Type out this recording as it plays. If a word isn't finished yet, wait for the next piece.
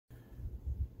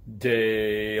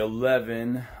Day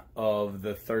 11 of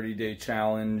the 30-day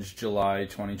challenge, July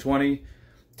 2020.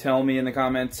 Tell me in the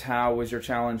comments, how was your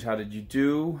challenge? How did you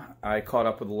do? I caught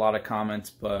up with a lot of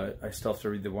comments, but I still have to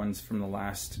read the ones from the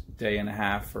last day and a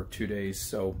half or 2 days.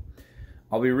 So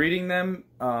I'll be reading them.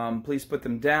 Please put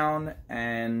them down,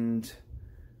 and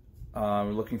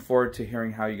we're looking forward to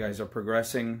hearing how you guys are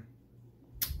progressing.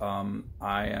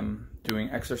 I am doing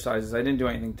exercises. I didn't do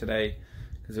anything today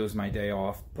because it was my day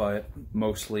off, but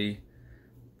mostly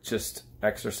just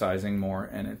exercising more,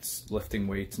 and it's lifting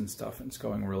weights and stuff, and it's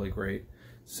going really great.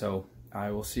 So I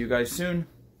will see you guys soon,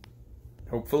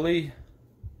 hopefully.